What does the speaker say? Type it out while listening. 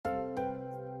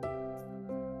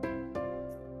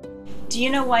Do you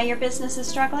know why your business is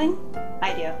struggling?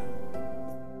 I do.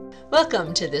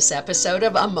 Welcome to this episode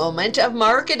of A Moment of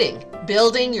Marketing,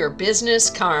 Building Your Business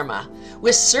Karma,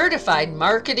 with certified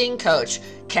marketing coach,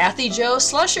 Kathy Jo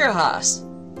Slusher-Haas.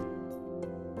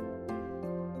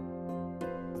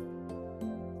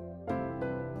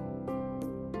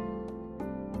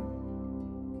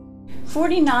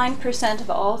 "49% of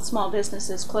all small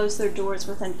businesses close their doors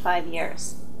within 5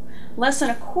 years. Less than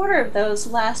a quarter of those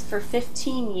last for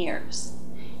 15 years.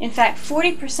 In fact,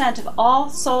 40% of all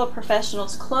solo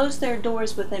professionals close their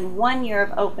doors within 1 year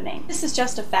of opening. This is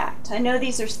just a fact. I know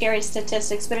these are scary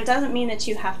statistics, but it doesn't mean that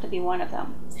you have to be one of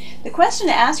them. The question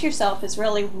to ask yourself is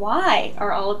really, why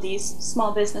are all of these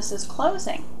small businesses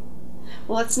closing?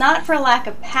 Well, it's not for lack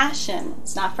of passion,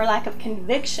 it's not for lack of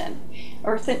conviction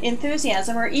or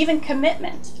enthusiasm or even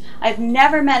commitment. I've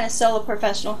never met a solo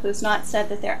professional who's not said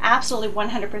that they're absolutely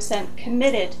 100%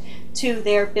 committed to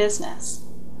their business.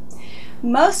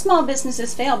 Most small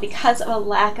businesses fail because of a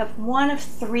lack of one of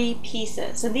three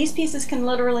pieces, and these pieces can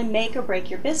literally make or break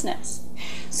your business.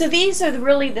 So these are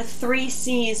really the 3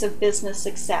 C's of business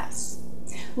success.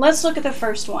 Let's look at the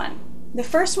first one. The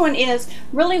first one is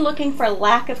really looking for a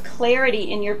lack of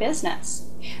clarity in your business.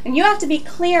 And you have to be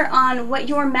clear on what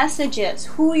your message is,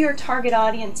 who your target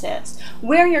audience is,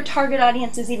 where your target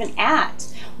audience is even at.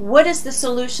 What is the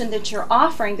solution that you're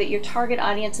offering that your target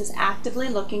audience is actively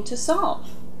looking to solve?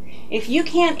 If you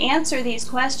can't answer these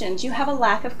questions, you have a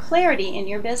lack of clarity in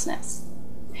your business.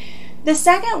 The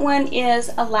second one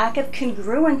is a lack of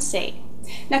congruency.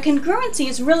 Now, congruency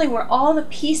is really where all the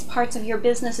piece parts of your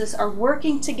businesses are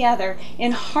working together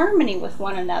in harmony with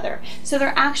one another, so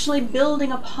they're actually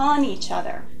building upon each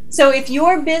other. So if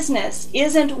your business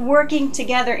isn't working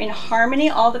together in harmony,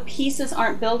 all the pieces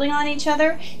aren't building on each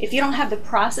other, if you don't have the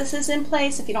processes in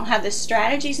place, if you don't have the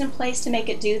strategies in place to make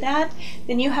it do that,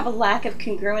 then you have a lack of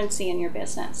congruency in your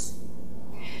business.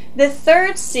 The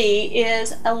third C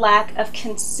is a lack of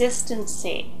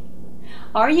consistency.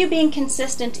 Are you being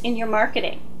consistent in your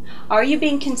marketing? Are you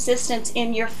being consistent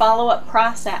in your follow-up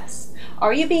process?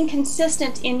 Are you being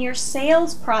consistent in your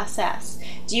sales process?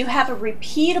 Do you have a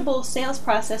repeatable sales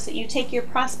process that you take your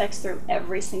prospects through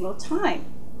every single time?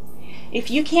 If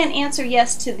you can't answer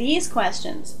yes to these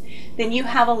questions, then you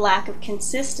have a lack of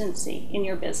consistency in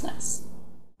your business.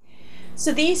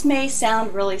 So these may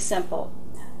sound really simple,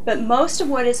 but most of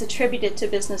what is attributed to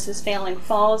businesses failing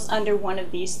falls under one of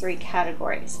these 3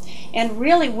 categories. And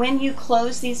really, when you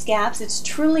close these gaps, it's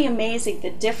truly amazing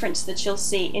the difference that you'll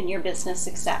see in your business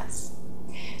success.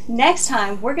 Next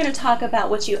time, we're going to talk about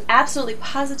what you absolutely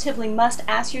positively must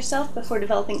ask yourself before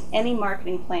developing any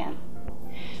marketing plan.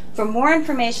 For more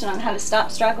information on how to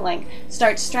stop struggling,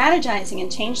 start strategizing,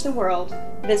 and change the world,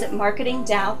 visit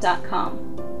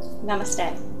marketingdow.com.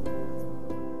 Namaste.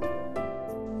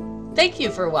 Thank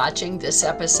you for watching this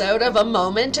episode of A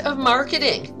Moment of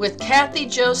Marketing with Kathy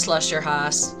Jo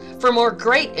Slusher-Haas. For more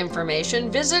great information,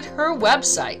 visit her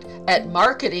website at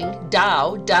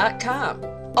marketingdow.com.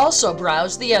 Also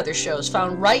browse the other shows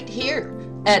found right here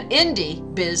at Indie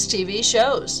Biz TV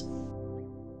Shows.